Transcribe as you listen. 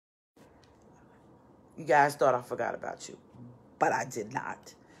You guys thought I forgot about you, but I did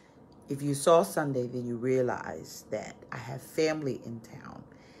not. If you saw Sunday, then you realize that I have family in town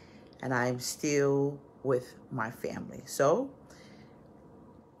and I'm still with my family. So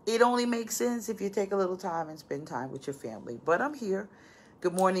it only makes sense if you take a little time and spend time with your family. But I'm here.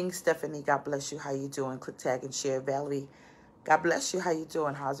 Good morning, Stephanie. God bless you. How you doing? Click, tag, and share. Valerie, God bless you. How you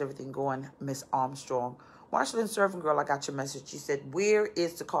doing? How's everything going? Miss Armstrong. Marshall and Servant Girl, I got your message. She said, where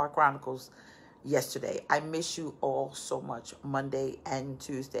is the Car Chronicles yesterday? I miss you all so much. Monday and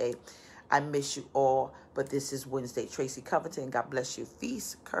Tuesday. I miss you all. But this is Wednesday. Tracy Covington, God bless you.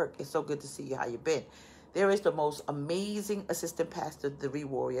 Feast Kirk, it's so good to see you. How you been? There is the most amazing assistant pastor, the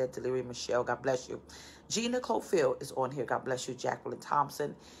Warrior, Delirium Michelle. God bless you. Gina Cofield is on here. God bless you. Jacqueline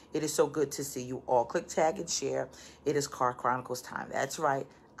Thompson. It is so good to see you all. Click, tag, and share. It is Car Chronicles time. That's right.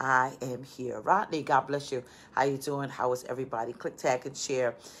 I am here. Rodney, God bless you. How you doing? How is everybody? Click, tag, and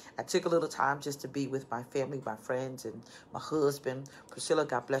share. I took a little time just to be with my family, my friends, and my husband. Priscilla,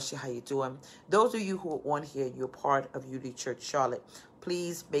 God bless you. How you doing? Those of you who are on here, you're part of UD Church Charlotte.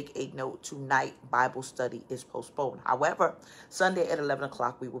 Please make a note. Tonight, Bible study is postponed. However, Sunday at 11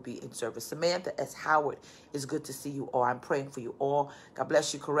 o'clock, we will be in service. Samantha S. Howard, it's good to see you all. I'm praying for you all. God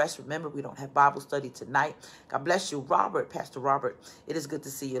bless you, Caress. Remember, we don't have Bible study tonight. God bless you, Robert, Pastor Robert. It is good to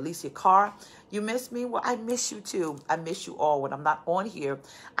see you. Alicia Carr, you miss me? Well, I miss you too. I miss you all. When I'm not on here,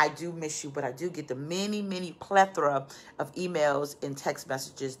 I do miss you, but I do get the many plethora of emails and text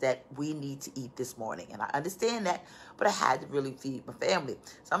messages that we need to eat this morning. And I understand that, but I had to really feed my family.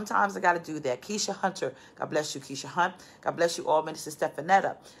 Sometimes I got to do that. Keisha Hunter, God bless you, Keisha Hunt. God bless you all, Minister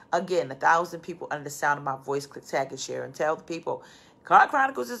Stefanetta. Again, 1,000 people under the sound of my voice. Click, tag, and share, and tell the people. Car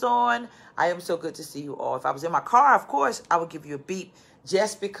Chronicles is on. I am so good to see you all. If I was in my car, of course, I would give you a beep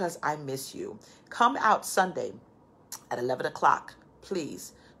just because I miss you. Come out Sunday at 11 o'clock,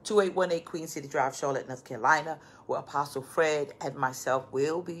 please. 2818 Queen City Drive, Charlotte, North Carolina, where Apostle Fred and myself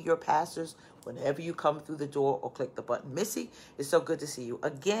will be your pastors whenever you come through the door or click the button. Missy, it's so good to see you.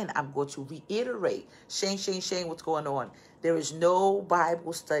 Again, I'm going to reiterate, Shane, what's going on? There is no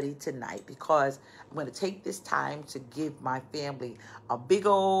Bible study tonight because I'm going to take this time to give my family a big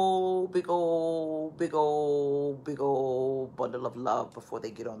old bundle of love before they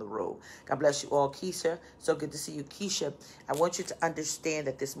get on the road. God bless you all. Keisha, so good to see you. Keisha, I want you to understand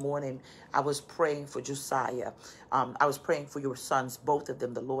that this morning I was praying for Josiah. I was praying for your sons, both of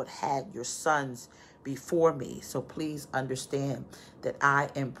them. The Lord had your sons before me. So please understand that I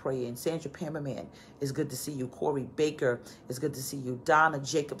am praying. Sandra Pammerman, it's good to see you. Corey Baker, it's good to see you. Donna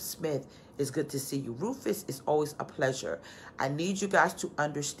Jacob Smith, it's good to see you. Rufus, it's always a pleasure. I need you guys to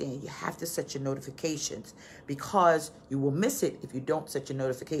understand you have to set your notifications because you will miss it if you don't set your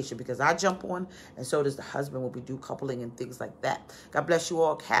notification, because I jump on and so does the husband when we do coupling and things like that. God bless you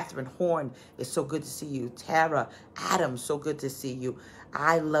all. Catherine Horn, it's so good to see you. Tara Adams, so good to see you.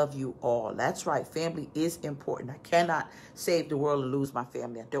 I love you all. That's right. Family is important. I cannot save the world and lose my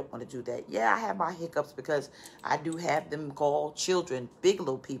family. I don't want to do that. Yeah, I have my hiccups because I do have them called children, big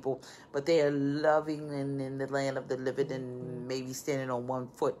little people, but they are loving and in the land of the living and maybe standing on one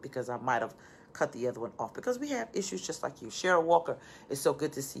foot because I might have cut the other one off because we have issues just like you. Cheryl Walker, it's so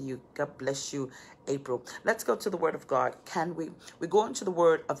good to see you. God bless you, April. Let's go to the Word of God. Can we? We go into the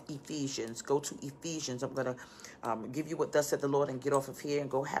Word of Ephesians. Go to Ephesians. I'm going to give you what thus said the Lord and get off of here and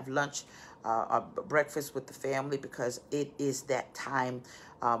go have lunch, breakfast with the family because it is that time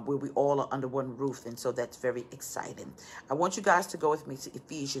where we all are under one roof, and so that's very exciting. I want you guys to go with me to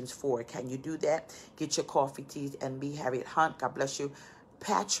Ephesians 4. Can you do that? Get your coffee, tea, and me, Harriet Hunt. God bless you.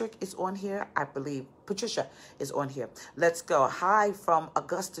 Patrick is on here. I believe Patricia is on here. Let's go. Hi from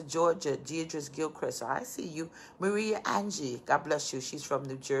Augusta, Georgia. Deidre's Gilchrist. I see you. Maria Angie. God bless you. She's from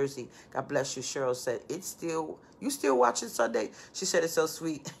New Jersey. God bless you. Cheryl said, you still watching Sunday? She said it's so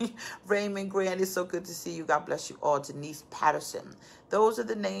sweet. Raymond Grant, it's so good to see you. God bless you all. Denise Patterson. Those are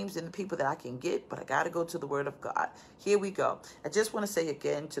the names and the people that I can get, but I got to go to the Word of God. Here we go. I just want to say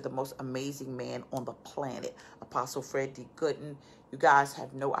again to the most amazing man on the planet, Apostle Fred D. Gooden. You guys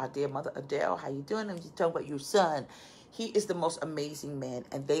have no idea. Mother Adele, how you doing? I'm just talking about your son. He is the most amazing man,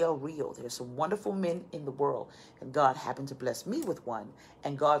 and they are real. There's some wonderful men in the world, and God happened to bless me with one,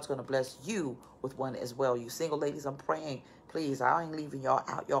 and God's going to bless you with one as well. You single ladies, I'm praying. Please, I ain't leaving y'all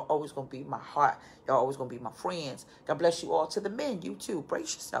out. Y'all always going to be my heart. Y'all always going to be my friends. God bless you all. To the men, you too.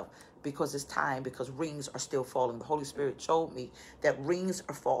 Brace yourself. because it's time, because rings are still falling. The Holy Spirit showed me that rings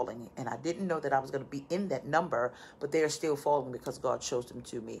are falling, and I didn't know that I was going to be in that number, but they are still falling because God shows them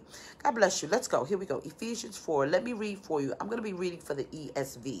to me. God bless you. Let's go. Here we go. Ephesians 4. Let me read for you. I'm going to be reading for the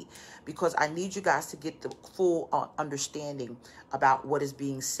ESV because I need you guys to get the full understanding about what is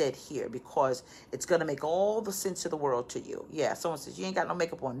being said here, because it's going to make all the sense of the world to you. Yeah, someone says, you ain't got no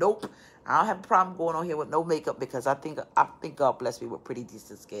makeup on. Nope. I don't have a problem going on here with no makeup because I think God blessed me with pretty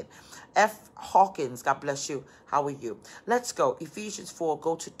decent skin. F. Hawkins, God bless you. How are you? Let's go. Ephesians 4,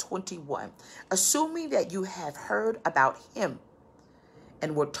 go to 21. Assuming that you have heard about him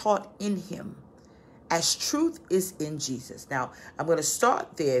and were taught in him, as truth is in Jesus. Now, I'm going to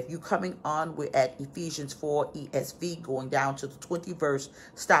start there. If you're coming on, we're at Ephesians 4 ESV, going down to the 20th verse,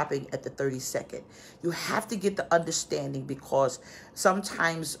 stopping at the 32nd. You have to get the understanding, because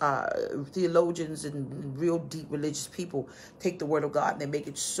sometimes theologians and real deep religious people take the word of God and they make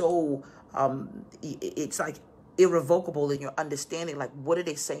it so, it's like irrevocable in your understanding. Like, what are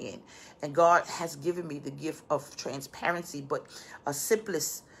they saying? And God has given me the gift of transparency, but a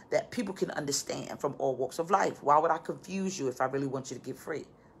simplest that people can understand from all walks of life. Why would I confuse you if I really want you to get free?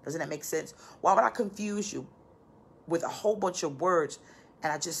 Doesn't that make sense? Why would I confuse you with a whole bunch of words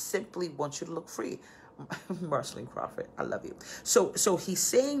and I just simply want you to look free? Marceline Crawford, I love you. So he's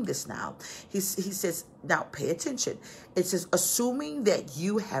saying this now. He says, now pay attention. It says, assuming that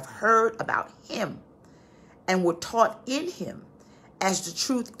you have heard about him and were taught in him, as the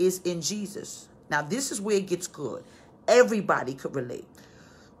truth is in Jesus. Now this is where it gets good. Everybody could relate.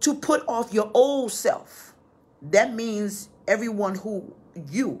 To put off your old self. That means everyone who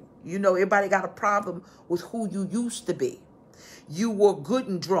you know, everybody got a problem with who you used to be. You were good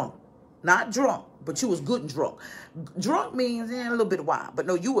and drunk. Not drunk, but you was good and drunk. Drunk means a little bit of wine. But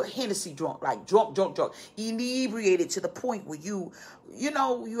no, you were Hennessy drunk, like drunk. Inebriated to the point where you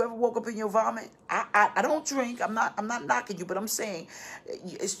ever woke up in your vomit? I don't drink. I'm not knocking you, but I'm saying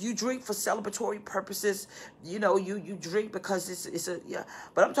you drink for celebratory purposes. You drink because it's a, yeah.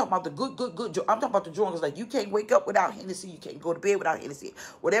 But I'm talking about the good. I'm talking about the drunk. Like, you can't wake up without Hennessy. You can't go to bed without Hennessy.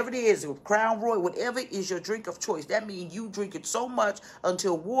 Whatever it is, Crown Royal, whatever is your drink of choice, that means you drink it so much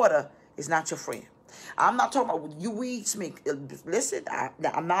until water is not your friend. I'm not talking about you weed smoke. Listen,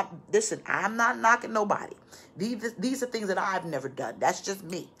 I'm not knocking nobody. These are things that I've never done. That's just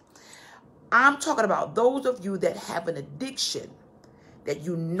me. I'm talking about those of you that have an addiction that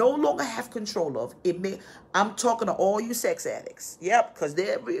you no longer have control of. I'm talking to all you sex addicts. Yep, because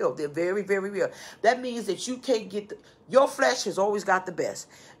they're real. They're very, very real. That means that you can't get your flesh has always got the best.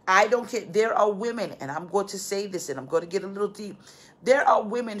 I don't care. There are women, and I'm going to say this, and I'm going to get a little deep. There are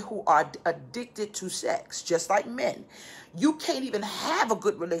women who are addicted to sex, just like men. You can't even have a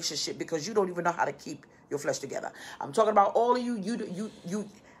good relationship because you don't even know how to keep your flesh together. I'm talking about all of you,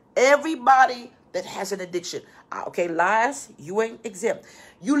 everybody that has an addiction. Okay, lies, you ain't exempt.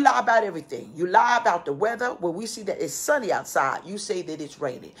 You lie about everything. You lie about the weather. When we see that it's sunny outside, you say that it's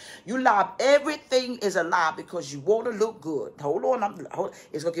raining. You lie. Everything is a lie because you want to look good. Hold on.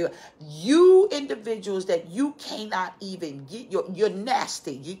 It's okay. You individuals that you cannot even get, you're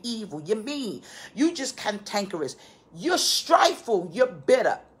nasty, you're evil, you're mean. You just cantankerous. You're strifeful. You're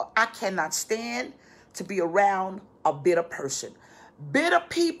bitter. I cannot stand to be around a bitter person. Bitter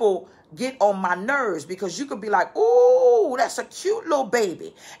people get on my nerves because you could be like, ooh, that's a cute little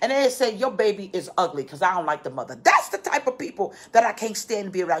baby. And then they say your baby is ugly because I don't like the mother. That's the type of people that I can't stand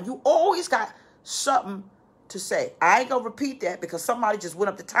to be around. You always got something to say. I ain't going to repeat that because somebody just went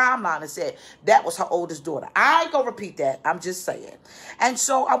up the timeline and said that was her oldest daughter. I ain't going to repeat that. I'm just saying. And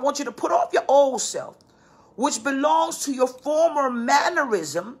so I want you to put off your old self, which belongs to your former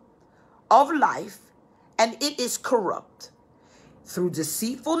mannerism of life, and it is corrupt. Through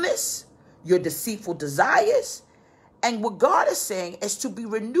deceitfulness, your deceitful desires, and what God is saying is to be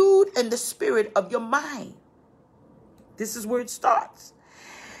renewed in the spirit of your mind. This is where it starts.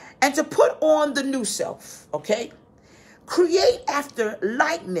 And to put on the new self, okay? Create after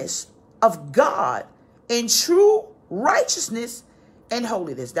likeness of God in true righteousness and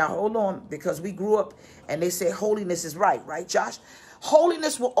holiness. Now, hold on, because we grew up and they say holiness is right, Josh?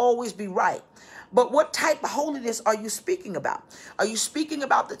 Holiness will always be right. But what type of holiness are you speaking about? Are you speaking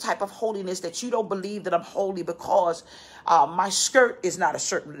about the type of holiness that you don't believe that I'm holy because my skirt is not a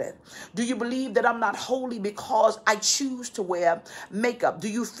certain length? Do you believe that I'm not holy because I choose to wear makeup? Do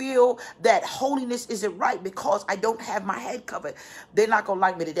you feel that holiness isn't right because I don't have my head covered? They're not going to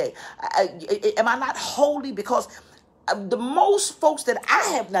like me today. Am I not holy because the most folks that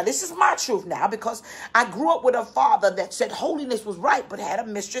I have now, this is my truth now, because I grew up with a father that said holiness was right, but had a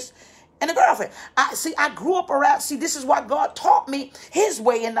mistress and a girlfriend. I grew up around, this is why God taught me his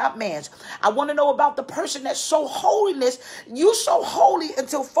way and not man's. I want to know about the person that's so holiness. You're so holy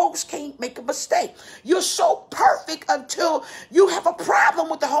until folks can't make a mistake. You're so perfect until you have a problem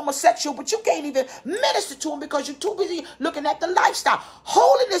with the homosexual, but you can't even minister to him because you're too busy looking at the lifestyle.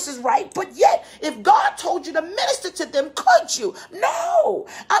 Holiness is right, but yet, if God told you to minister to them, could you? No.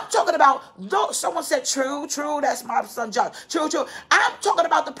 I'm talking about, someone said, true, that's my son John. True. I'm talking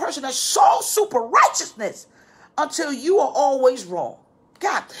about the person that's so super righteousness until you are always wrong.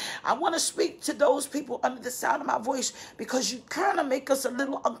 God, I want to speak to those people under the sound of my voice because you kind of make us a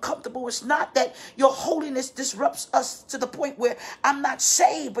little uncomfortable. It's not that your holiness disrupts us to the point where I'm not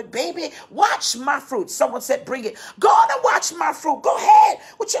saved, but baby, watch my fruit. Someone said, bring it. Go on and watch my fruit. Go ahead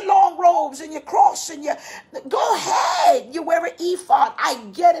with your long robes and your cross and go ahead. You wear an ephod. I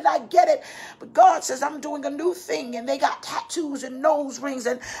get it. But God says, I'm doing a new thing, and they got tattoos and nose rings,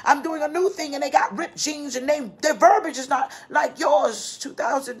 and I'm doing a new thing, and they got ripped jeans, and their verbiage is not like yours.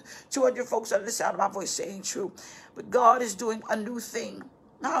 2,200 folks under the sound of my voice saying true. But God is doing a new thing.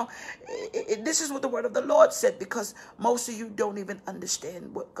 Now, this is what the word of the Lord said, because most of you don't even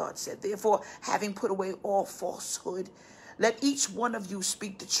understand what God said. Therefore, having put away all falsehood, let each one of you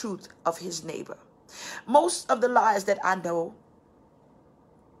speak the truth of his neighbor. Most of the lies that I know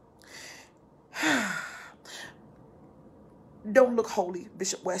don't look holy,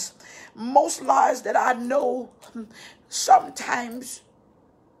 Bishop West. Most lies that I know sometimes,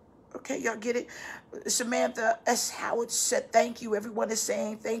 okay, y'all get it? Samantha S. Howard said, thank you. Everyone is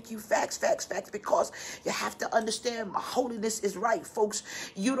saying thank you. Facts, because you have to understand holiness is right, folks.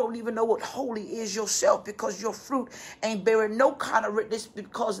 You don't even know what holy is yourself because your fruit ain't bearing no kind of witness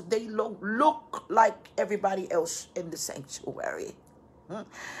because they look like everybody else in the sanctuary.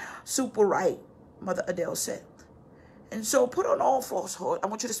 Super right, Mother Adele said. And so put on all falsehood. I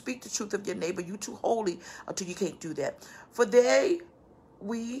want you to speak the truth of your neighbor. You too holy until you can't do that. For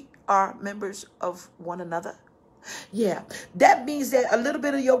we are members of one another. Yeah, that means that a little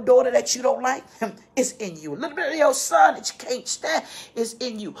bit of your daughter that you don't like is in you. A little bit of your son that you can't stand is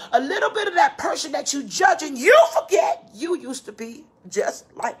in you. A little bit of that person that you judge and you forget you used to be just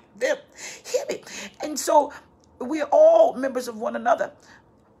like them. Hear me? And so we're all members of one another.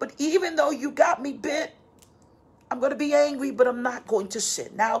 But even though you got me bent, I'm going to be angry, but I'm not going to sin.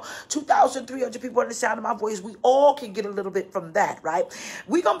 Now, 2,300 people on the sound of my voice, we all can get a little bit from that, right?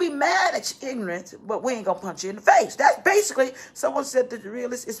 We're going to be mad at your ignorance, but we ain't going to punch you in the face. That's basically, someone said that the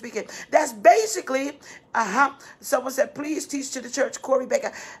realist is speaking. That's basically, someone said, please teach to the church, Corey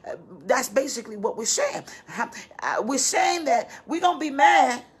Baker. That's basically what we're saying. We're saying that we're going to be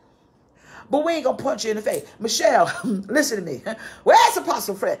mad, but we ain't going to punch you in the face. Michelle, listen to me. Where's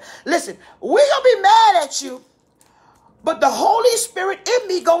Apostle Fred? Listen, we're going to be mad at you, but the Holy Spirit in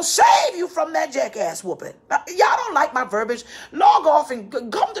me gonna save you from that jackass whooping. Now, y'all don't like my verbiage. Log off and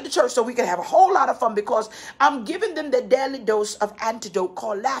come to the church so we can have a whole lot of fun, because I'm giving them the daily dose of antidote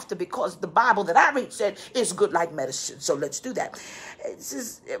called laughter, because the Bible that I read said it's good like medicine. So let's do that.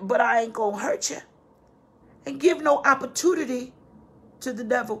 But I ain't gonna hurt you. And give no opportunity to the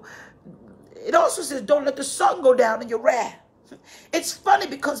devil. It also says don't let the sun go down in your wrath. It's funny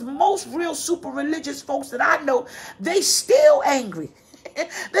because most real super religious folks that I know, they still angry.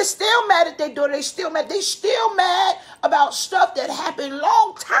 They're still mad at their daughter. They still mad about stuff that happened a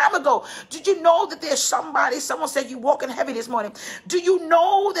long time ago. Did you know that there's somebody, someone said you walking heavy this morning. Do you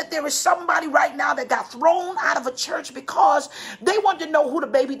know that there is somebody right now that got thrown out of a church because they wanted to know who the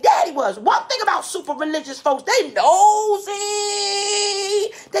baby daddy was? One thing about super religious folks, they nosy.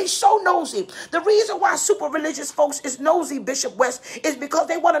 They so nosy. The reason why super religious folks is nosy, Bishop West, is because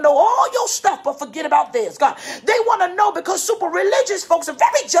they want to know all your stuff but forget about theirs. God, they want to know because super religious folks are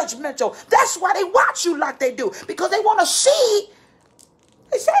very judgmental. That's why they watch you like they do, because they want to see,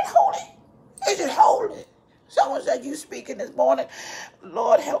 is that holy? Is it holy? Someone said you speaking this morning.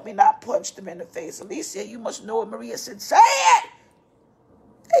 Lord, help me not punch them in the face. Alicia, you must know it. Maria said, say it.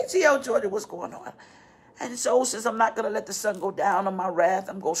 ATL Georgia, what's going on? And so says, I'm not going to let the sun go down on my wrath.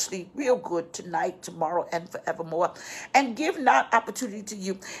 I'm going to sleep real good tonight, tomorrow, and forevermore. And give not opportunity to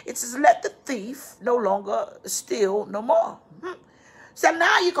you. It says, let the thief no longer steal no more. So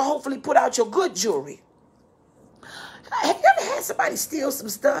now you can hopefully put out your good jewelry. Have you ever ever had somebody steal some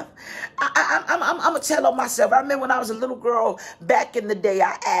stuff? I'm going to tell on myself. I remember when I was a little girl back in the day,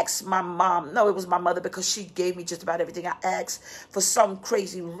 I asked my mom, no, it was my mother, because she gave me just about everything. I asked for some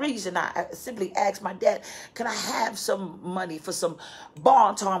crazy reason. I simply asked my dad, can I have some money for some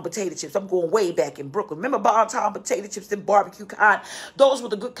Bon-Ton potato chips? I'm going way back in Brooklyn. Remember Bon-Ton potato chips and barbecue kind? Those were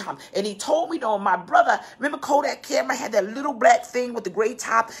the good kind. And he told me, no, my brother, remember Kodak camera had that little black thing with the gray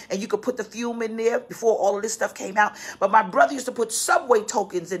top, and you could put the film in there before all of this stuff came out. But my brother used to put Subway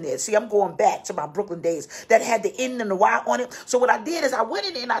tokens in there. See, I'm going back to my Brooklyn days that had the N and the Y on it. So what I did is I went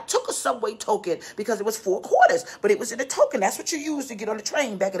in there and I took a Subway token because it was 4 quarters, but it was in a token. That's what you used to get on the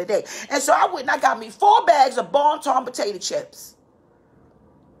train back in the day. And so I went and I got me 4 bags of Bon-Ton potato chips.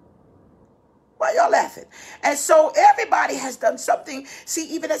 Why y'all laughing? And so everybody has done something, see,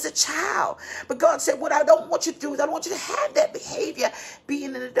 even as a child. But God said, what I don't want you to do is I don't want you to have that behavior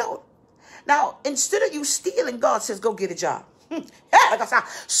being an adult. Now, instead of you stealing, God says, go get a job.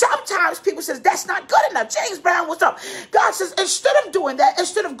 Sometimes people says that's not good enough. James Brown, what's up? God says, instead of doing that,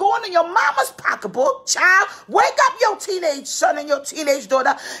 instead of going in your mama's pocketbook, child, wake up your teenage son and your teenage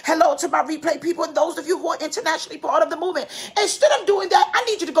daughter. Hello to my replay people and those of you who are internationally part of the movement. Instead of doing that, I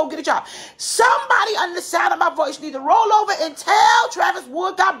need you to go get a job. Somebody under the sound of my voice need to roll over and tell Travis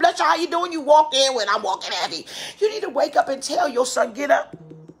Wood, God bless you, how you doing? You walked in when I'm walking heavy. You need to wake up and tell your son, get up.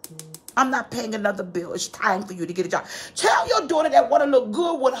 I'm not paying another bill. It's time for you to get a job. Tell your daughter that want to look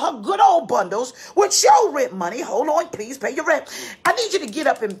good with her good old bundles with your rent money. Hold on, please pay your rent. I need you to get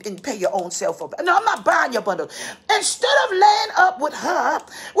up and pay your own cell phone. No, I'm not buying your bundle. Instead of laying up with her,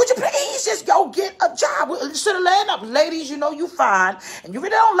 would you please just go get a job? Instead of laying up, ladies, you know you fine and you really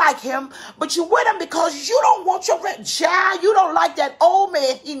don't like him, but you with him because you don't want your rent. Child, you don't like that old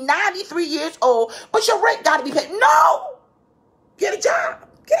man. He's 93 years old, but your rent got to be paid. No, get a job.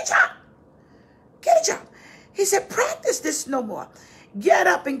 Get a job. Get a job. He said, practice this no more. Get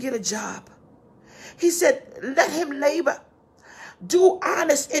up and get a job. He said, let him labor. Do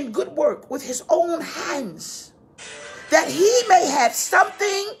honest and good work with his own hands, that he may have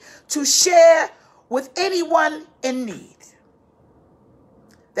something to share with anyone in need.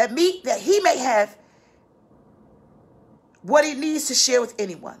 That he may have what he needs to share with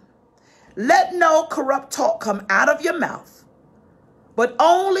anyone. Let no corrupt talk come out of your mouth, but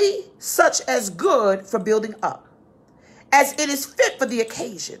only such as good for building up, as it is fit for the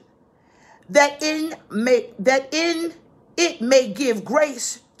occasion, that in it may give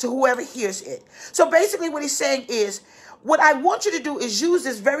grace to whoever hears it. So basically what he's saying is, what I want you to do is use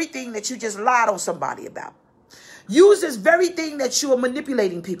this very thing that you just lied on somebody about. Use this very thing that you are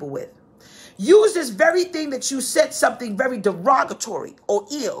manipulating people with. Use this very thing that you said something very derogatory or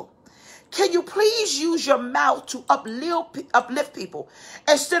ill. Can you please use your mouth to uplift people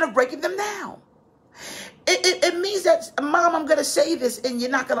instead of breaking them down? It means that, Mom, I'm going to say this and you're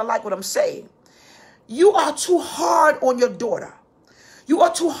not going to like what I'm saying. You are too hard on your daughter. You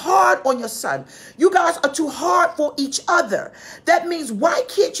are too hard on your son. You guys are too hard for each other. That means, why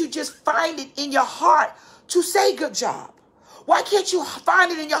can't you just find it in your heart to say good job? Why can't you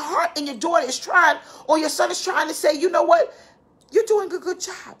find it in your heart and your daughter is trying, or your son is trying to say, you know what? You're doing a good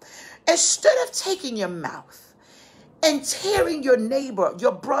job. Instead of taking your mouth and tearing your neighbor,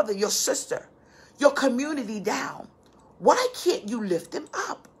 your brother, your sister, your community down, why can't you lift them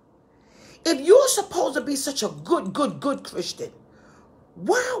up? If you're supposed to be such a good Christian,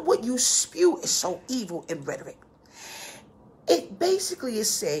 why would you spew so evil in rhetoric? It basically is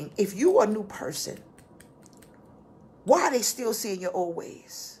saying, if you are a new person, why are they still seeing your old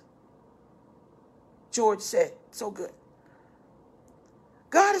ways? George said, so good.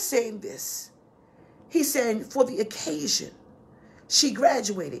 God is saying this. He's saying, for the occasion, she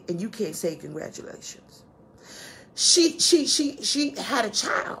graduated, and you can't say congratulations. She had a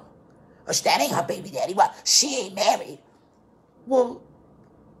child. That ain't her baby daddy. Well, she ain't married. Well,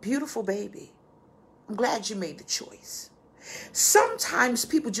 beautiful baby. I'm glad you made the choice. Sometimes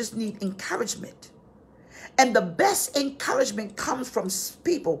people just need encouragement. And the best encouragement comes from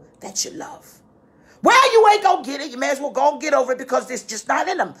people that you love. Well, you ain't gonna get it. You may as well go and get over it because it's just not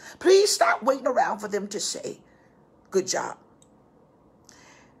in them. Please stop waiting around for them to say, good job.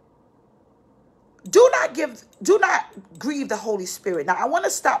 Do not grieve the Holy Spirit. Now, I want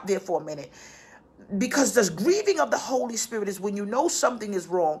to stop there for a minute, because the grieving of the Holy Spirit is when you know something is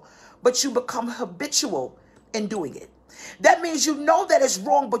wrong, but you become habitual in doing it. That means you know that it's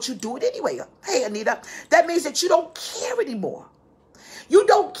wrong, but you do it anyway. Hey, Anita, that means that you don't care anymore. You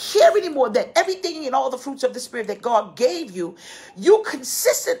don't care anymore that everything and all the fruits of the Spirit that God gave you, you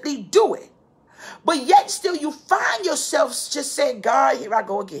consistently do it. But yet still you find yourself just saying, God, here I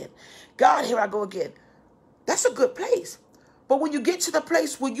go again. God, here I go again. That's a good place. But when you get to the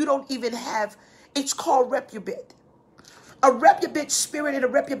place where you don't even have, it's called reprobate. A reprobate spirit and a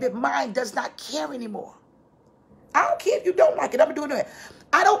reprobate mind does not care anymore. I don't care if you don't like it. I'm doing it.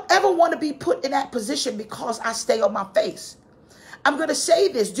 I don't ever want to be put in that position because I stay on my face. I'm going to say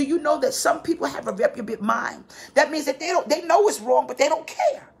this. Do you know that some people have a reprobate mind? That means that they know it's wrong, but they don't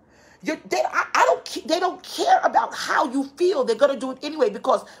care. They don't care about how you feel. They're going to do it anyway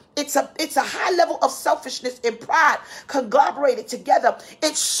because it's a high level of selfishness and pride conglomerated together.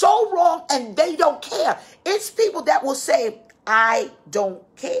 It's so wrong and they don't care. It's people that will say, I don't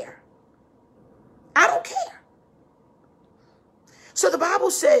care. I don't care. So the Bible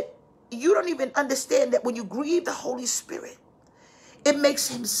said, you don't even understand that when you grieve the Holy Spirit, it makes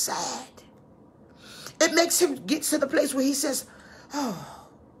him sad. It makes him get to the place where he says, oh,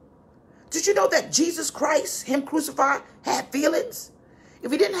 did you know that Jesus Christ, him crucified, had feelings?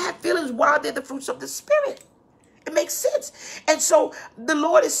 If he didn't have feelings, why are they the fruits of the Spirit? It makes sense. And so the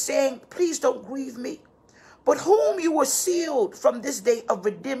Lord is saying, please don't grieve me, but whom you were sealed from this day of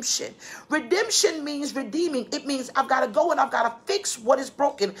redemption. Redemption means redeeming. It means I've got to go and I've got to fix what is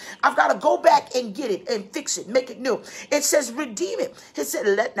broken. I've got to go back and get it and fix it, make it new. It says redeem it. It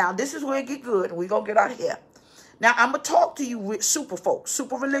said, now this is where it get good. We're going to get out of here. Now, I'm going to talk to you with super folks,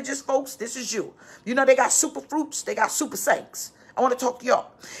 super religious folks. This is you. You know, they got super fruits. They got super saints. I want to talk to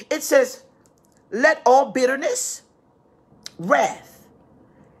y'all. It says, let all bitterness, wrath,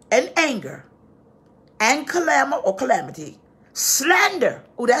 and anger, and calamity, slander.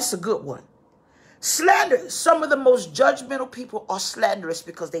 Oh, that's a good one. Slander. Some of the most judgmental people are slanderous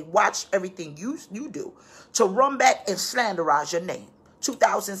because they watch everything you do to run back and slanderize your name.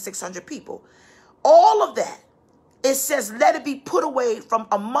 2,600 people. All of that. It says, let it be put away from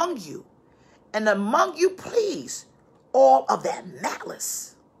among you, and among you, please, all of that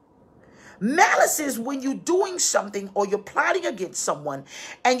malice. Malice is when you're doing something or you're plotting against someone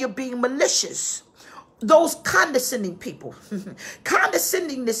and you're being malicious. Those condescending people.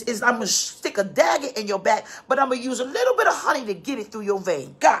 Condescendingness is, I'm going to stick a dagger in your back, but I'm going to use a little bit of honey to get it through your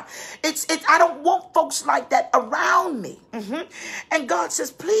vein. God, I don't want folks like that around me. And God says,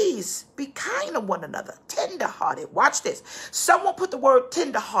 please be kind to one another, tender-hearted. Watch this. Someone put the word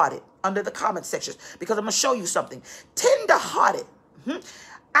tender-hearted under the comment sections because I'm going to show you something. Tender-hearted.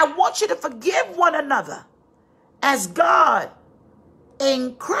 I want you to forgive one another as God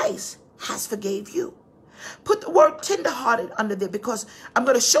in Christ has forgave you. Put the word tenderhearted under there because I'm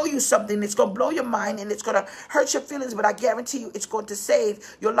going to show you something that's going to blow your mind and it's going to hurt your feelings, but I guarantee you it's going to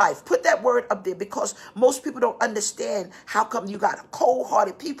save your life. Put that word up there because most people don't understand how come you got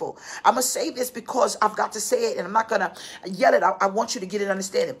cold-hearted people. I'm going to say this because I've got to say it and I'm not going to yell it. I want you to get it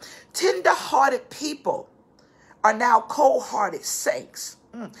understanding. Tender-hearted people are now cold-hearted saints.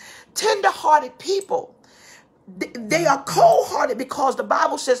 Tender-hearted people. They are cold-hearted because the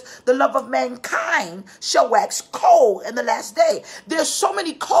Bible says the love of mankind shall wax cold in the last day. There's so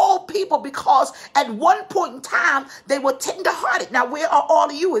many cold people because at one point in time, they were tender-hearted. Now, where are all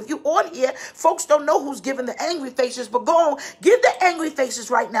of you? If you're on here, folks don't know who's giving the angry faces, but go on, give the angry faces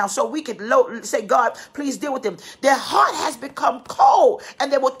right now so we can say, God, please deal with them. Their heart has become cold,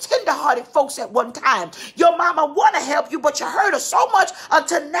 and they were tender-hearted folks at one time. Your mama want to help you, but you hurt her so much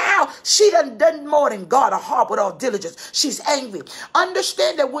until now she done more than God a heart with all diligence. She's angry.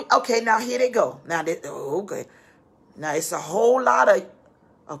 Understand that okay, now here they go. Now, okay. Now, it's a whole lot of,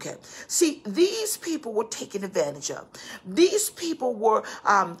 okay. See, these people were taken advantage of. These people were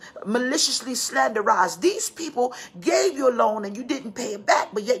maliciously slanderized. These people gave you a loan and you didn't pay it back,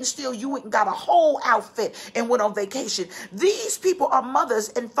 but yet and still you went and got a whole outfit and went on vacation. These people are mothers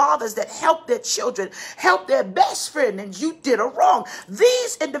and fathers that help their children, help their best friend, and you did her wrong.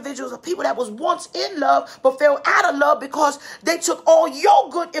 These individuals are people that was once in love but fell out of love because they took all your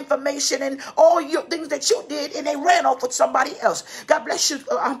good information and all your things that you did and they ran off with somebody else. God bless you.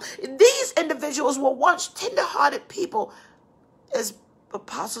 These individuals were once tender-hearted people, as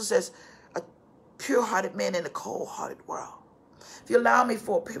Apostle says, a pure-hearted man in a cold-hearted world. If you allow me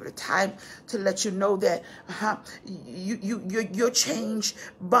for a period of time to let you know that your change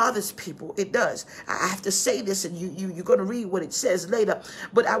bothers people, it does. I have to say this, and you're going to read what it says later,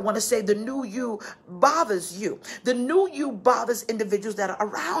 but I want to say the new you bothers you. The new you bothers individuals that are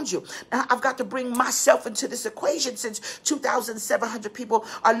around you. Now, I've got to bring myself into this equation since 2,700 people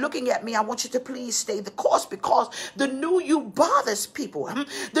are looking at me. I want you to please stay the course because the new you bothers people.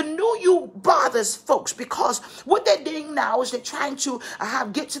 The new you bothers folks because what they're doing now is they're trying to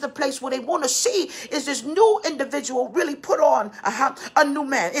get to the place where they want to see is this new individual really put on a new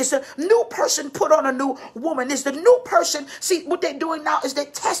man. Is a new person put on a new woman. Is the new person, see what they're doing now is they're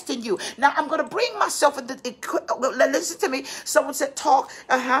testing you. Now I'm going to bring myself in listen to me. Someone said talk,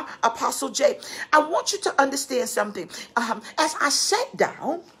 Apostle J. I want you to understand something. As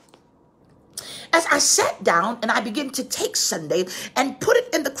I sat down and I began to take Sunday and put it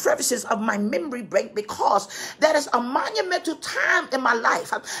in the crevices of my memory bank, because that is a monumental time in my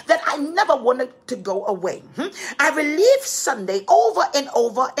life that I never wanted to go away. I relive Sunday over and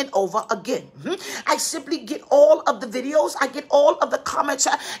over and over again. I simply get all of the videos, I get all of the comments,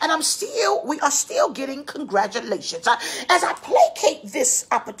 and we are still getting congratulations. As I placate this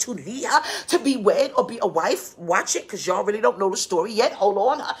opportunity to be wed or be a wife, watch it, because y'all really don't know the story yet. Hold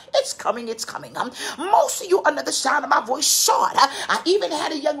on. It's coming. Most of you under the sound of my voice saw it. I even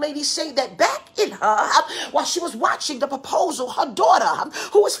had a young lady say that back in her, while she was watching the proposal, her daughter,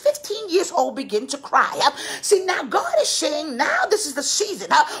 who was 15 years old, began to cry. See, now God is saying, now this is the season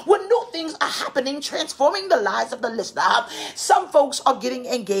when new things are happening, transforming the lives of the listener. Some folks are getting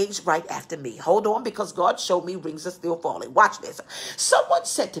engaged right after me. Hold on, because God showed me rings are still falling. Watch this. Someone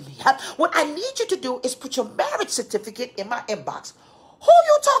said to me, what I need you to do is put your marriage certificate in my inbox. Who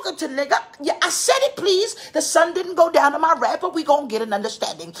you talking to, nigga? Yeah, I said it, please. The sun didn't go down on my rap, but we gonna get an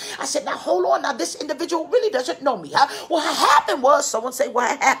understanding. I said, now hold on. Now this individual really doesn't know me. What happened was, someone say,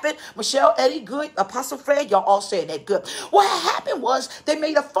 what happened? Michelle, Eddie, good. Apostle Fred, y'all all saying that good. What happened was they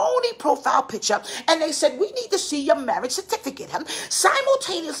made a phony profile picture and they said, we need to see your marriage certificate.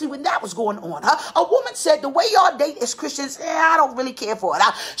 Simultaneously, when that was going on, a woman said, the way y'all date as Christians, I don't really care for it.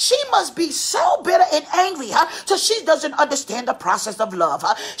 She must be so bitter and angry, so she doesn't understand the process of love.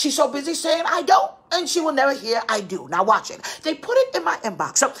 She's so busy saying I don't, and she will never hear I do. Now watch it. They put it in my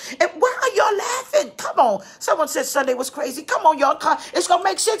inbox. And why are y'all laughing? Come on. Someone said Sunday was crazy. Come on, y'all. It's going to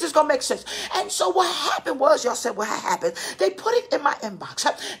make sense. It's going to make sense. And so what happened was, y'all said what happened. They put it in my inbox.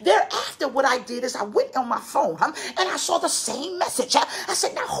 Thereafter, what I did is I went on my phone and I saw the same message. I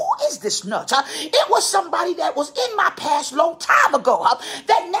said, now who is this nut? It was somebody that was in my past long time ago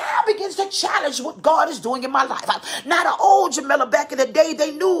that now begins to challenge what God is doing in my life. Now the old Jameliah back in the day,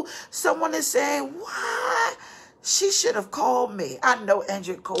 they knew. Someone is saying, what? She should have called me. I know,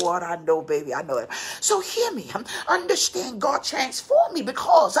 Andrew Coward. I know, baby. I know it. So hear me. Understand God transformed me,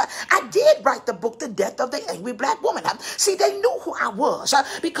 because I did write the book, The Death of the Angry Black Woman. See, they knew who I was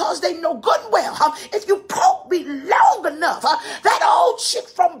because they know good and well. If you poke me long enough, that old chick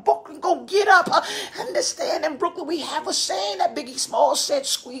from Brooklyn gonna get up. Understand, in Brooklyn we have a saying that Biggie Smalls said,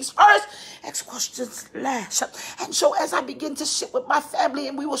 squeeze first, ask questions last. And so as I begin to sit with my family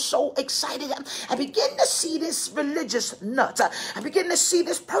and we were so excited, I begin to see this religious nut. I begin to see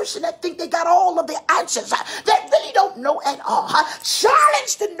this person that think they got all of the answers that really don't know at all.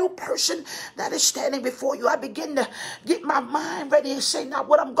 Challenge the new person that is standing before you. I begin to get my mind ready and say, now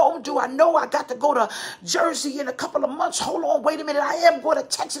what I'm going to do, I know I got to go to Jersey in a couple of months. Hold on, wait a minute. I am going to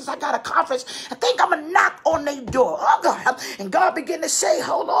Texas. I got a conference. I think I'm going to knock on their door. Oh God. And God began to say,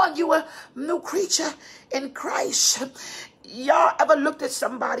 hold on, you a new creature in Christ. Y'all ever looked at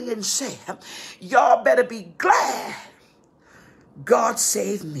somebody and said, y'all better be glad God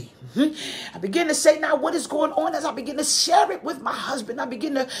saved me? I begin to say, now what is going on? As I begin to share it with my husband, I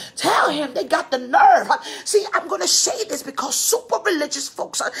begin to tell him they got the nerve. See, I'm going to say this because super religious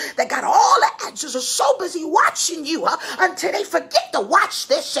folks that got all the answers are so busy watching you until they forget to watch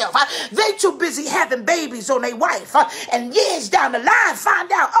themselves. They too busy having babies on their wife. And years down the line find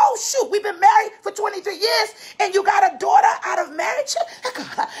out, oh shoot, we've been married for 23 years and you got a daughter out of marriage.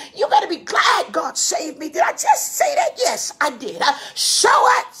 You better be glad God saved me. Did I just say that? Yes, I did. So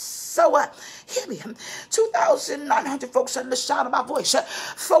what? So what? Hear me. 2,900 folks under the sound of my voice.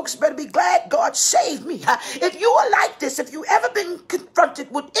 Folks better be glad God saved me. If you are like this, if you ever been confronted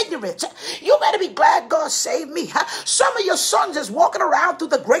with ignorance, you better be glad God saved me. Some of your sons is walking around through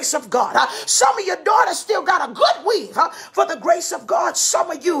the grace of God. Some of your daughters still got a good weave for the grace of God. Some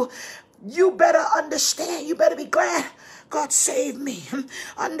of you better understand. You better be glad God saved me.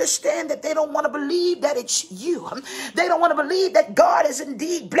 Understand that they don't want to believe that it's you. They don't want to believe that God is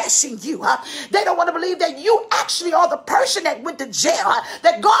indeed blessing you. They don't want to believe that you actually are the person that went to jail,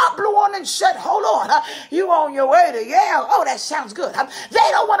 that God blew on and said, hold on, you on your way to Yale. Oh, that sounds good. They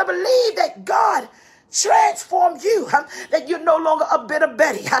don't want to believe that God transform you, that you're no longer a bitter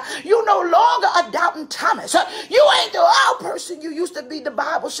Betty. You no longer a doubting Thomas. You ain't the old person you used to be. The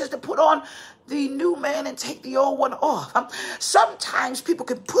Bible says to put on the new man and take the old one off. Sometimes people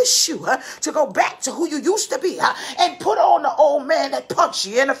can push you to go back to who you used to be and put on the old man that punched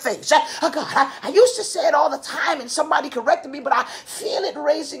you in the face. God, I used to say it all the time and somebody corrected me, but I feel it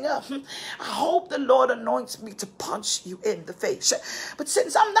raising up. I hope the Lord anoints me to punch you in the face. But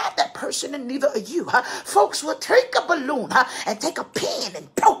since I'm not that person and neither are you, folks will take a balloon and take a pin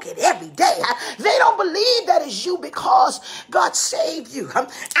and poke it every day. They don't believe that is you because God saved you.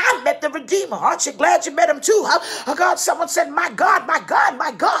 I met the Redeemer. Aren't you glad you met him too? God, someone said, my God, my God,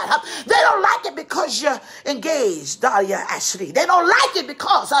 my God. They don't like it because you're engaged, Dahlia Ashley. They don't like it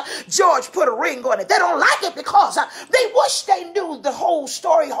because George put a ring on it. They don't like it because they wish they knew the whole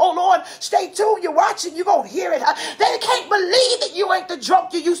story. Hold on, stay tuned. You're watching, you're going to hear it. They can't believe that you ain't the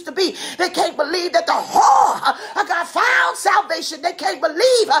drunk you used to be. They can't believe that the whore got found salvation. They can't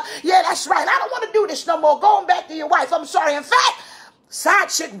believe. Yeah, that's right. I don't want to do this no more. Going back to your wife. I'm sorry. In fact, side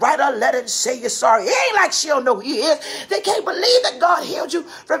chick, write a letter and say you're sorry. It ain't like she don't know who he is. They can't believe that God healed you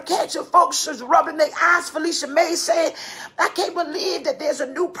from cancer. Folks is rubbing their eyes. Felicia May said, I can't believe that there's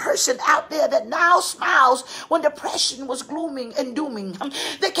a new person out there that now smiles when depression was glooming and dooming.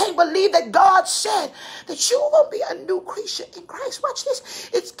 They can't believe that God said that you will be a new creature in Christ. Watch this.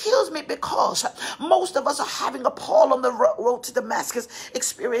 It kills me because most of us are having a Paul on the road to Damascus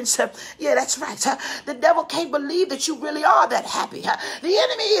experience. Yeah, that's right. The devil can't believe that you really are that happy. The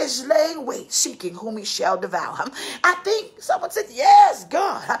enemy is laying wait, seeking whom he shall devour. I think someone said, yes,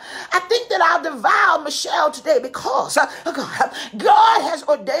 God. I think that I'll devour Michelle today because God has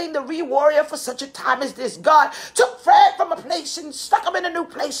ordained the re-warrior for such a time as this. God took Fred from a place and stuck him in a new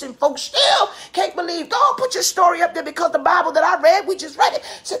place, and folks still can't believe. Go put your story up there because the Bible that I read, we just read it,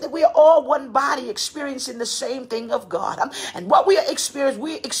 said that we are all one body experiencing the same thing of God. And what we experience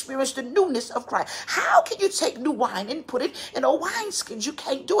the newness of Christ. How can you take new wine and put it in old wineskins? You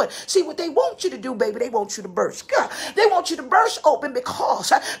can't do it. See, what they want you to do, baby, they want you to burst. God, they want you to burst open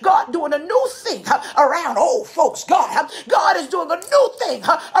because God doing a new thing around old folks. God is doing a new thing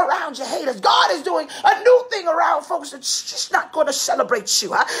around your haters. God is doing a new thing around folks that's just not going to celebrate you.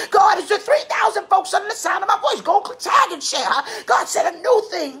 God is doing 3,000 folks under the sound of my voice. Go tag and share. God said a new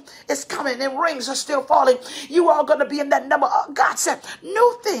thing is coming and rings are still falling. You are going to be in that number. God said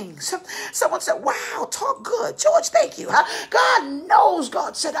new things. Someone said, wow, talk good. George, thank you. God knows.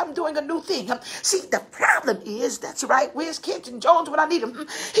 God said, I'm doing a new thing. See, the problem is, that's right, where's Kenton Jones when I need him?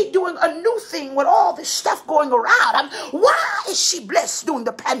 He's doing a new thing with all this stuff going around. Why is she blessed during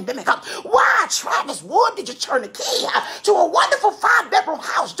the pandemic? Why, Travis Wood, did you turn the key to a wonderful 5-bedroom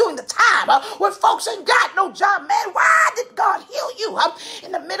house during the time when folks ain't got no job? Man, why did God heal you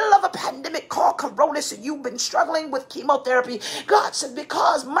in the middle of a pandemic called Coronis and you've been struggling with chemotherapy? God said,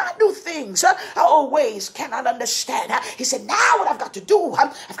 because my new things I always cannot understand. He said, now what I've got to do,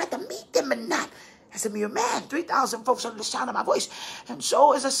 I've got to meet them and not as a mere man. 3,000 folks under the sound of my voice. And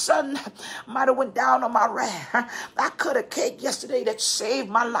so as a sun might have went down on my wrath, I cut a cake yesterday that saved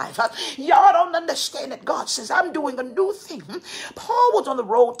my life. Y'all don't understand that God says, I'm doing a new thing. Paul was on the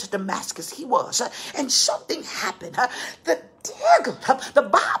road to Damascus. He was. And something happened. The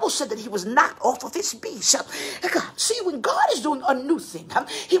Bible said that he was knocked off of his beast. See, when God is doing a new thing,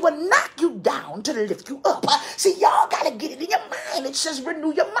 he will knock you down to lift you up. See, y'all got to get it in your mind. It says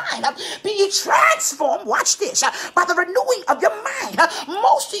renew your mind. Be ye transformed, watch this, by the renewing of your mind.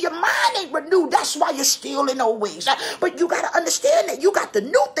 Most of your mind ain't renewed. That's why you're still in old ways. But you got to understand that you got the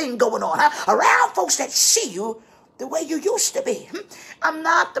new thing going on around folks that see you the way you used to be. I'm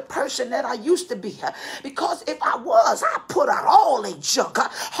not the person that I used to be. Because if I was, I put out all that junk.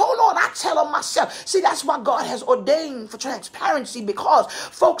 Hold on, I tell on myself. See, that's why God has ordained for transparency, because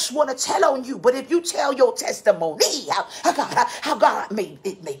folks want to tell on you. But if you tell your testimony, how God made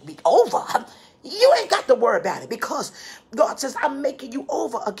me over, you ain't got to worry about it, because God says, I'm making you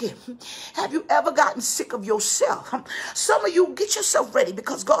over again. Have you ever gotten sick of yourself? Some of you, get yourself ready,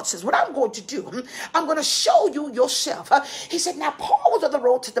 because God says, what I'm going to do, I'm going to show you yourself. He said, now Paul was on the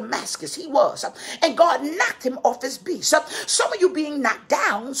road to Damascus. He was. And God knocked him off his beast. Some of you being knocked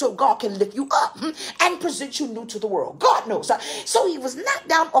down so God can lift you up and present you new to the world. God knows. So he was knocked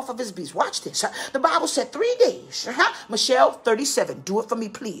down off of his beast. Watch this. The Bible said 3 days. Michelle, 37. Do it for me,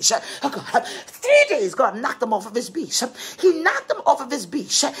 please. 3 days God knocked him off of his beast. He knocked him off of his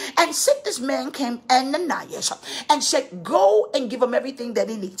beast and sent this man came Ananias and said, go and give him everything that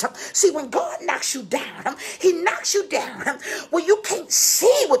he needs. See, when God knocks you down, he knocks you down where you can't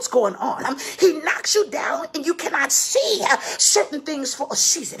see what's going on. He knocks you down and you cannot see certain things for a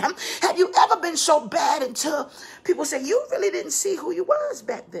season. Have you ever been so bad until people say, you really didn't see who you was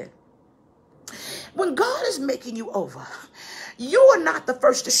back then? When God is making you over, You are not the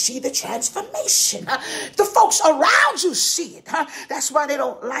first to see the transformation. The folks around you see it. That's why they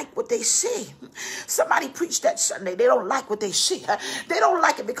don't like what they see. Somebody preached that Sunday. They don't like what they see. They don't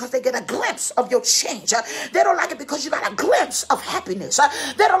like it because they get a glimpse of your change. They don't like it because you got a glimpse of happiness.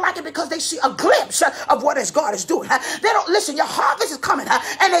 They don't like it because they see a glimpse of what God is doing. They don't listen. Your harvest is coming,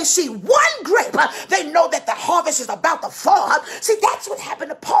 and they see one grape. They know that the harvest is about to fall. See, that's what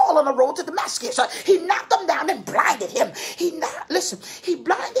happened to Paul on the road to Damascus. He knocked him down and blinded him. He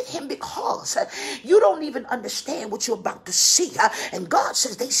blinded him because you don't even understand what you're about to see. And God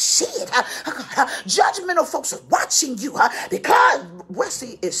says they see it. Judgmental folks are watching you because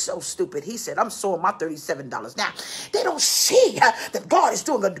Wesley is so stupid. He said, I'm sowing my $37 now. They don't see that God is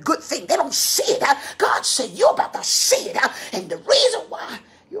doing a good thing. They don't see it. God said, you're about to see it. And the reason why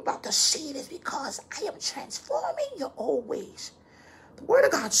you're about to see it is because I am transforming your old ways. The word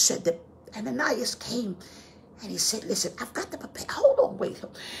of God said that Ananias came and he said, listen, I've got to prepare. Hold on, wait.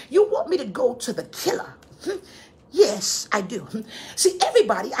 You want me to go to the killer? Yes, I do. See,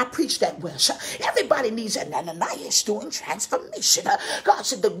 everybody, I preach that well. Everybody needs an Ananias doing transformation. God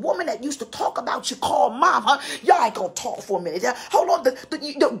said, the woman that used to talk about you, call mom, y'all ain't gonna talk for a minute. Hold on,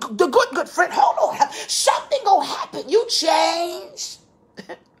 the good friend, hold on. Something gonna happen. You change.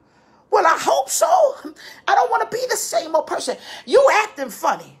 Well, I hope so. I don't want to be the same old person. You acting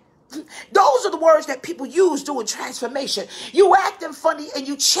funny. Those are the words that people use doing transformation. You acting funny and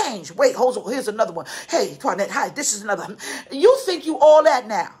you change. Wait, hold on. Here's another one. Hey, Toinette, hi. This is another one. You think you all that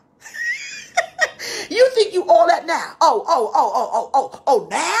now. You think you all that now. Oh,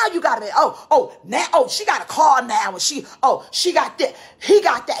 now you got to be, now, she got a car now. And she got that. He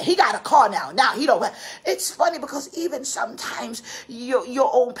got that. He got a car now. Now he don't. It's funny because even sometimes your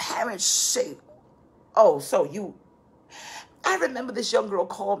own parents say, I remember this young girl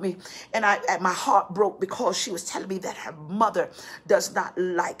called me and my heart broke because she was telling me that her mother does not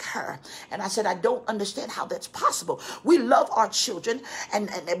like her. And I said, I don't understand how that's possible. We love our children,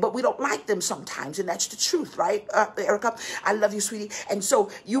 but we don't like them sometimes. And that's the truth, right, Erica? I love you, sweetie. And so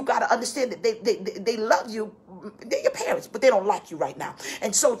you got to understand that they love you. They're your parents, but they don't like you right now.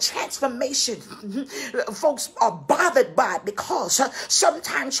 And so transformation, folks are bothered by it because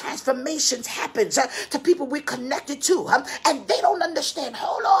sometimes transformations happens to people we connected to. And they don't understand.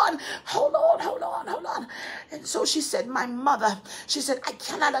 Hold on. And so she said, my mother, she said, I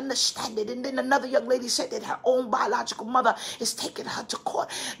cannot understand it. And then another young lady said that her own biological mother is taking her to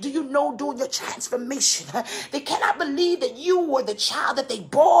court. Do you know, doing your transformation, they cannot believe that you were the child that they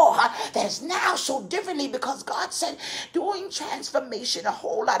bore that is now so differently, because God said doing transformation, a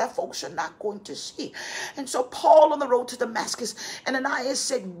whole lot of folks are not going to see. And so Paul on the road to Damascus, and Ananias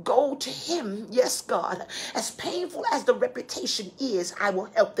said, go to him. Yes, God, as painful as the reputation is, I will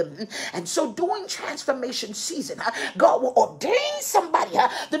help them. And so during transformation season, God will ordain somebody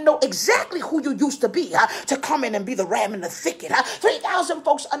to know exactly who you used to be, to come in and be the ram in the thicket. 3,000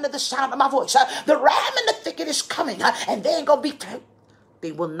 folks under the sound of my voice. The ram in the thicket is coming, and they ain't gonna be.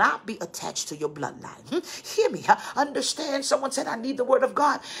 They will not be attached to your bloodline. Hear me. Understand. Someone said, I need the word of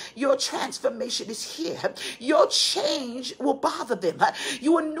God. Your transformation is here. Your change will bother them.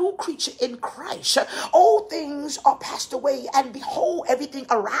 You are a new creature in Christ. Old things are passed away, and behold, everything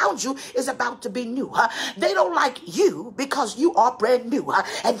around you is about to be new. They don't like you because you are brand new.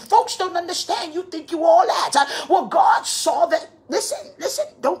 And folks don't understand. You think you all that. Well, God saw that. Listen,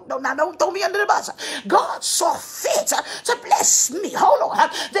 don't be under the bus. God saw fit to bless me. Hold on.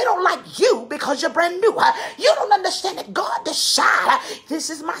 They don't like you because you're brand new. You don't understand that God decided, this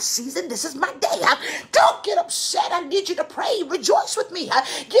is my season, this is my day. Don't get upset. I need you to pray. Rejoice with me.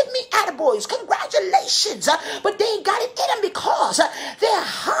 Give me attaboys. Congratulations. But they ain't got it in them because their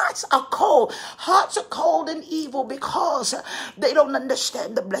hearts are cold. Hearts are cold and evil because they don't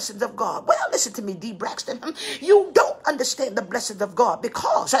understand the blessings of God. Well, listen to me, D. Braxton. You don't understand the blessings of God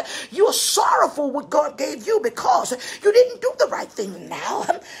because you're sorrowful what God gave you because you didn't do the right thing. Now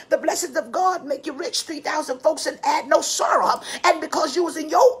the blessings of God make you rich, 3,000 folks, and add no sorrow. And because you was in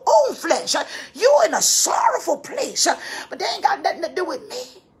your own flesh, you're in a sorrowful place, but they ain't got nothing to do with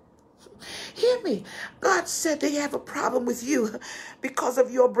me. Hear me. God said they have a problem with you because of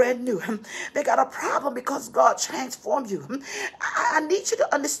your brand new. They got a problem because God transformed you. I need you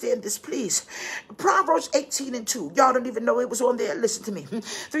to understand this, please. Proverbs 18:2. Y'all don't even know it was on there. Listen to me.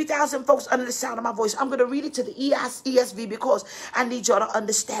 3,000 folks under the sound of my voice. I'm going to read it to the ESV because I need y'all to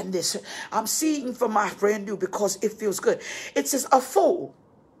understand this. I'm seeing from my brand new because it feels good. It says, a fool.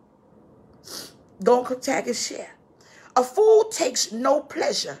 Don't tag and share. A fool takes no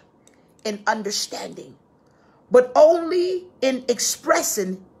pleasure in understanding, but only in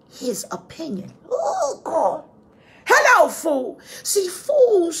expressing his opinion. Oh, God. Hello, fool. See,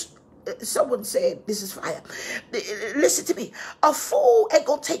 fools, someone said, this is fire. Listen to me. A fool ain't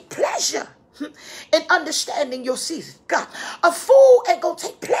going to take pleasure in understanding your season. God, a fool ain't going to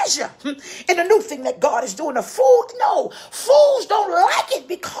take pleasure in the new thing that God is doing. A fool, no. Fools don't like it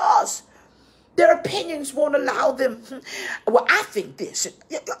because their opinions won't allow them. Well, I think this.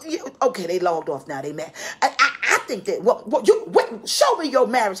 Okay, they logged off now. They mad. I think that. Show me your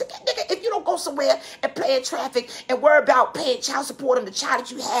marriage. Nigga, if you don't go somewhere and play in traffic and worry about paying child support on the child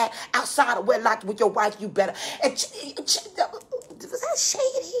that you had outside of wedlock with your wife, you better. Was that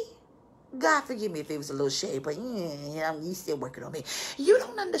shady? God forgive me if it was a little shade, but yeah, he's still working on me. You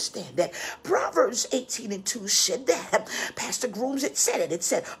don't understand that Proverbs 18:2 said that. Pastor Grooms, it said it. It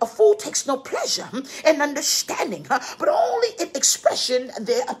said, a fool takes no pleasure in understanding, but only in expression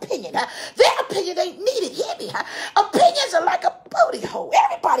their opinion. Their opinion ain't needed. Hear me? Opinions are like a booty hole.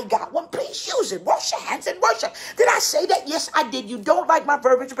 Everybody got one. Please use it. Wash your hands and worship. Did I say that? Yes, I did. You don't like my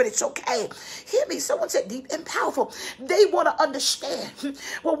verbiage, but it's okay. Hear me? Someone said deep and powerful. They want to understand.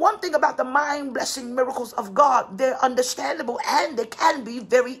 Well, one thing about the mind-blessing miracles of God, they're understandable and they can be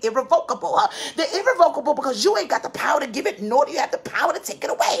very irrevocable. They're irrevocable because you ain't got the power to give it, nor do you have the power to take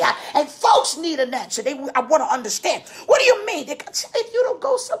it away. And folks need an answer. I want to understand. What do you mean? If you don't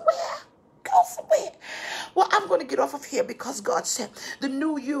go somewhere, go somewhere. Well, I'm going to get off of here because God said the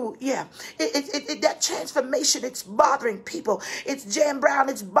new you, that transformation, it's bothering people. It's Jan Brown.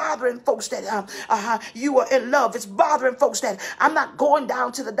 It's bothering folks that you are in love. It's bothering folks that I'm not going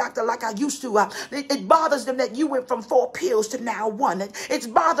down to the doctor like I used to. It bothers them that you went from 4 pills to now 1. It's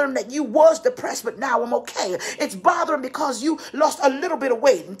bothering that you was depressed, but now I'm okay. It's bothering because you lost a little bit of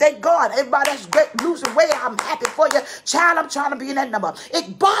weight. And thank God, everybody that's losing weight, I'm happy for you. Child, I'm trying to be in that number.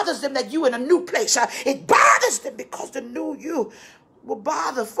 It bothers them that you in a new place. It bothers them because the new you will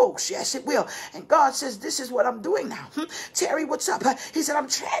bother folks. Yes, it will. And God says, this is what I'm doing now. Terry, what's up? He said, I'm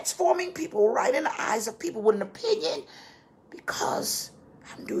transforming people right in the eyes of people with an opinion because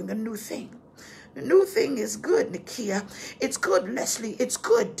I'm doing a new thing. The new thing is good, Nakia. It's good, Leslie. It's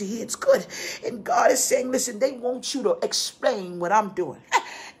good, D. It's good. And God is saying, listen, they want you to explain what I'm doing.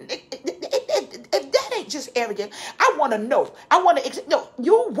 If that ain't just arrogant, I want to know. No,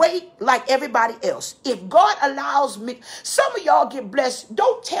 you wait like everybody else. If God allows me, some of y'all get blessed.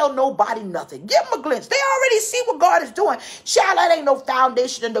 Don't tell nobody nothing. Give them a glimpse. They already see what God is doing. Child, that ain't no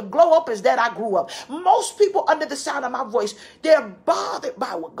foundation. And the glow up is that I grew up. Most people under the sound of my voice, they're bothered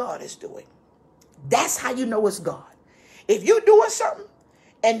by what God is doing. That's how you know it's God. If you doing something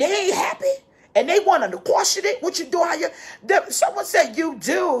and they ain't happy and they want to question it, what you do, someone said you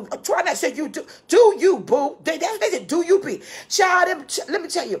do. Try not to say you do. Do you, boo? They said, do you be? Child, let me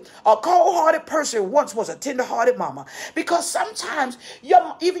tell you, a cold-hearted person once was a tender-hearted mama. Because sometimes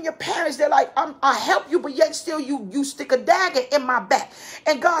even your parents, they're like, I help you, but yet still you stick a dagger in my back.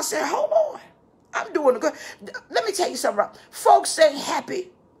 And God said, hold on. I'm doing good. Let me tell you something. Folks ain't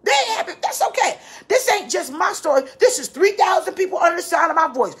happy. They ain't happy. That's okay. This ain't just my story. This is 3,000 people under the sound of my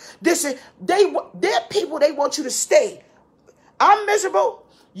voice. They're people, they want you to stay. I'm miserable.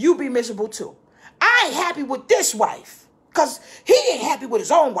 You be miserable too. I ain't happy with this wife because he ain't happy with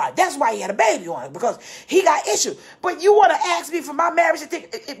his own wife. That's why he had a baby on it, because he got issues. But you want to ask me for my marriage and think,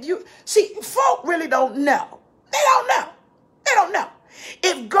 if you see, folk really don't know. They don't know. They don't know.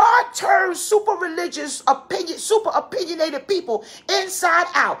 If God turns super religious, super opinionated people inside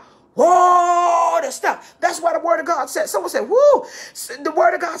out, whoa, the stuff. That's what the word of God says. Someone said, woo. The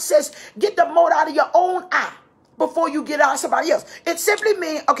word of God says, get the mote out of your own eye before you get out of somebody else. It simply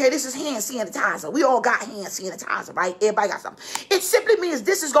means, okay, this is hand sanitizer. We all got hand sanitizer, right? Everybody got something. It simply means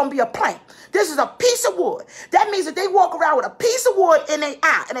this is going to be a plank. This is a piece of wood. That means that they walk around with a piece of wood in their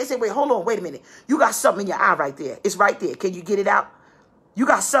eye. And they say, wait, hold on, wait a minute. You got something in your eye right there. It's right there. Can you get it out? You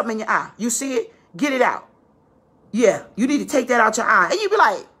got something in your eye. You see it? Get it out. Yeah, you need to take that out your eye. And you be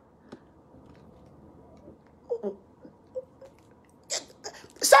like,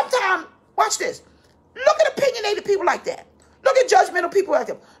 sometimes, watch this. Look at opinionated people like that. Look at judgmental people like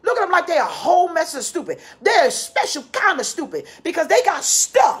them. Look at them like they're a whole mess of stupid. They're a special kind of stupid because they got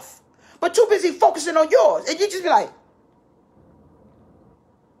stuff, but too busy focusing on yours. And you just be like,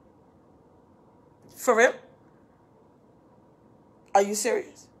 for real? Are you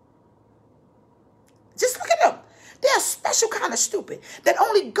serious? Just look at them. They're a special kind of stupid that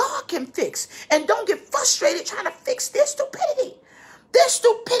only God can fix. And don't get frustrated trying to fix their stupidity. Their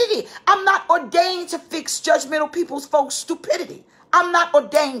stupidity. I'm not ordained to fix judgmental people's folks' stupidity. I'm not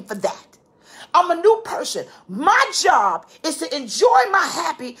ordained for that. I'm a new person. My job is to enjoy my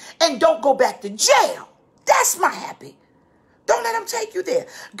happy and don't go back to jail. That's my happy. Don't let them take you there.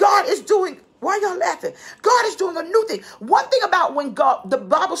 God is doing Why y'all laughing? God is doing a new thing. One thing about when God, the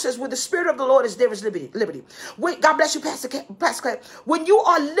Bible says, where the Spirit of the Lord is, there is liberty. When, God bless you, Pastor Clay. When you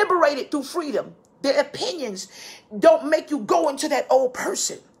are liberated through freedom, their opinions don't make you go into that old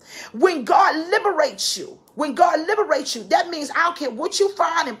person. When God liberates you, that means I don't care what you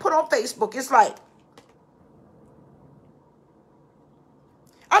find and put on Facebook. It's like,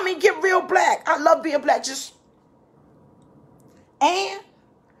 I mean, get real black. I love being black. And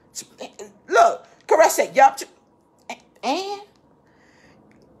look, Caress said, yup. And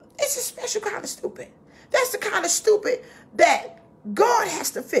it's a special kind of stupid. That's the kind of stupid that God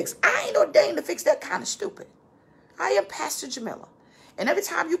has to fix. I ain't ordained to fix that kind of stupid. I am Pastor Jameliah. And every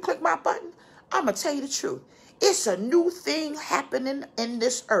time you click my button, I'm going to tell you the truth. It's a new thing happening in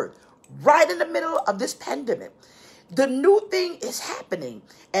this earth, right in the middle of this pandemic. The new thing is happening,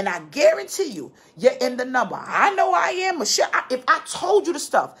 and I guarantee you, you're in the number. I know I am. Michelle, if I told you the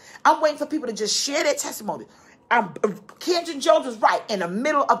stuff, I'm waiting for people to just share their testimony. Kendra Jones is right. In the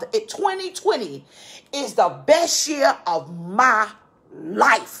middle of 2020 is the best year of my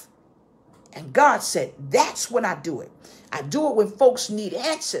life. And God said, that's when I do it. I do it when folks need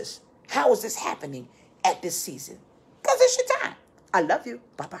answers. How is this happening at this season? Because it's your time. I love you.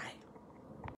 Bye-bye.